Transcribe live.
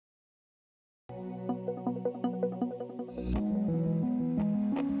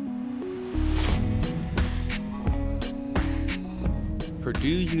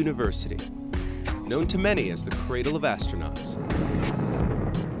Purdue University, known to many as the cradle of astronauts.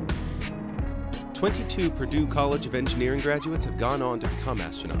 22 Purdue College of Engineering graduates have gone on to become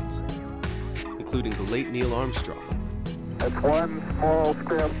astronauts, including the late Neil Armstrong. It's one small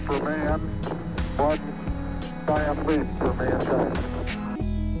step for man, one giant leap for mankind.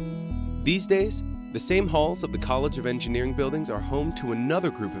 These days, the same halls of the College of Engineering buildings are home to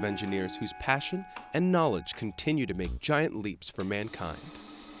another group of engineers whose passion and knowledge continue to make giant leaps for mankind.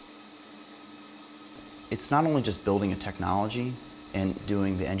 It's not only just building a technology and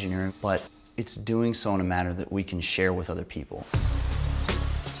doing the engineering, but it's doing so in a manner that we can share with other people.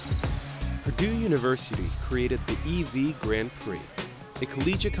 Purdue University created the Ev Grand Prix, a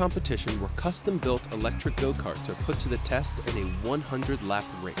collegiate competition where custom-built electric go-karts are put to the test in a 100-lap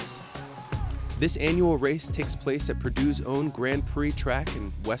race. This annual race takes place at Purdue's own Grand Prix track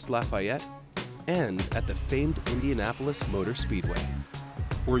in West Lafayette and at the famed Indianapolis Motor Speedway.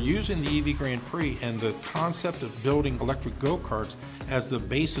 We're using the Ev Grand Prix and the concept of building electric go-karts as the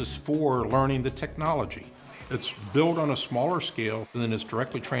basis for learning the technology. It's built on a smaller scale and then it's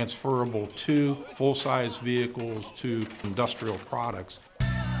directly transferable to full-size vehicles, to industrial products.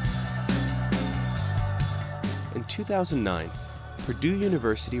 In 2009, Purdue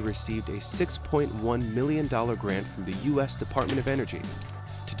University received a $6.1 million grant from the U.S. Department of Energy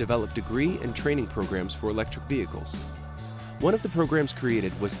to develop degree and training programs for electric vehicles. One of the programs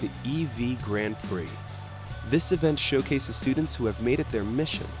created was the Ev Grand Prix. This event showcases students who have made it their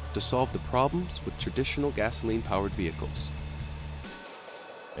mission to solve the problems with traditional gasoline-powered vehicles.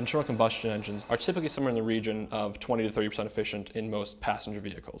 Internal combustion engines are typically somewhere in the region of 20 to 30% efficient in most passenger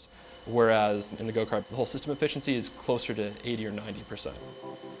vehicles, whereas in the go-kart, the whole system efficiency is closer to 80 or 90%.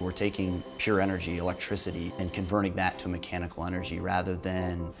 We're taking pure energy, electricity, and converting that to mechanical energy rather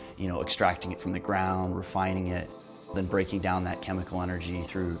than, extracting it from the ground, refining it, then breaking down that chemical energy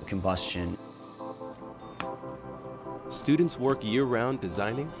through combustion. Students work year-round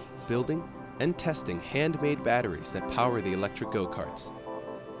designing, building, and testing handmade batteries that power the electric go-karts.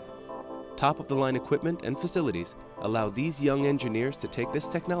 Top-of-the-line equipment and facilities allow these young engineers to take this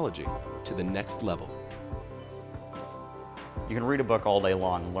technology to the next level. You can read a book all day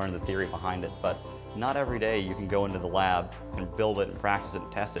long and learn the theory behind it, but not every day you can go into the lab and build it and practice it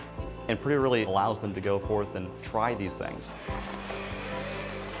and test it. And Purdue really allows them to go forth and try these things.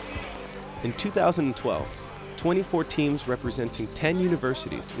 In 2012, 24 teams representing 10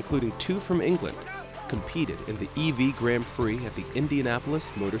 universities, including 2 from England, competed in the Ev Grand Prix at the Indianapolis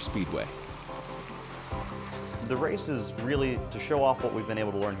Motor Speedway. The race is really to show off what we've been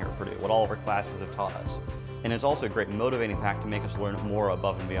able to learn here at Purdue, what all of our classes have taught us. And it's also a great motivating fact to make us learn more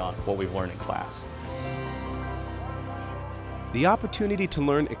above and beyond what we've learned in class. The opportunity to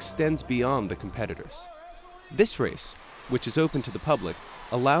learn extends beyond the competitors. This race, which is open to the public,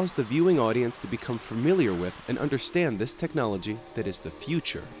 allows the viewing audience to become familiar with and understand this technology that is the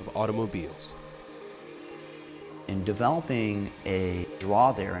future of automobiles. In developing a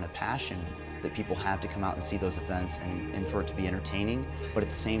draw there and a passion that people have to come out and see those events and for it to be entertaining, but at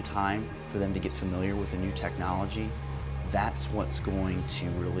the same time for them to get familiar with a new technology, that's what's going to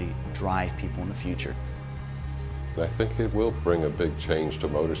really drive people in the future. I think it will bring a big change to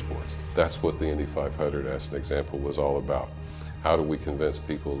motorsports. That's what the Indy 500, as an example, was all about. How do we convince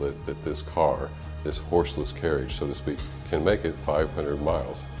people that this car, this horseless carriage, so to speak, can make it 500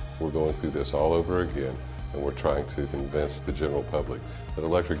 miles? We're going through this all over again, and we're trying to convince the general public that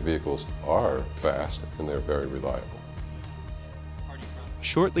electric vehicles are fast and they're very reliable.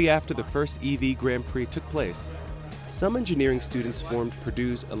 Shortly after the first Ev Grand Prix took place, some engineering students formed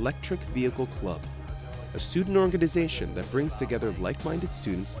Purdue's Electric Vehicle Club, a student organization that brings together like-minded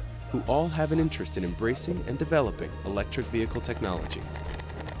students who all have an interest in embracing and developing electric vehicle technology.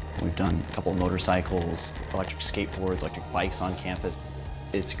 We've done a couple of motorcycles, electric skateboards, electric bikes on campus.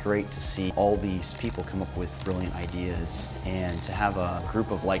 It's great to see all these people come up with brilliant ideas and to have a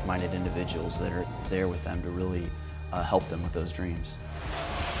group of like-minded individuals that are there with them to really help them with those dreams.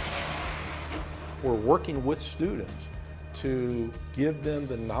 We're working with students to give them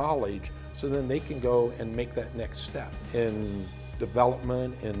the knowledge so then they can go and make that next step in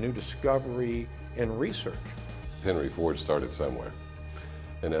development and new discovery and research. Henry Ford started somewhere.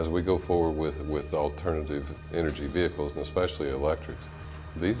 And as we go forward with alternative energy vehicles, and especially electrics,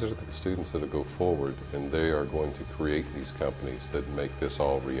 these are the students that will go forward and they are going to create these companies that make this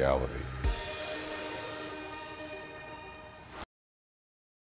all reality.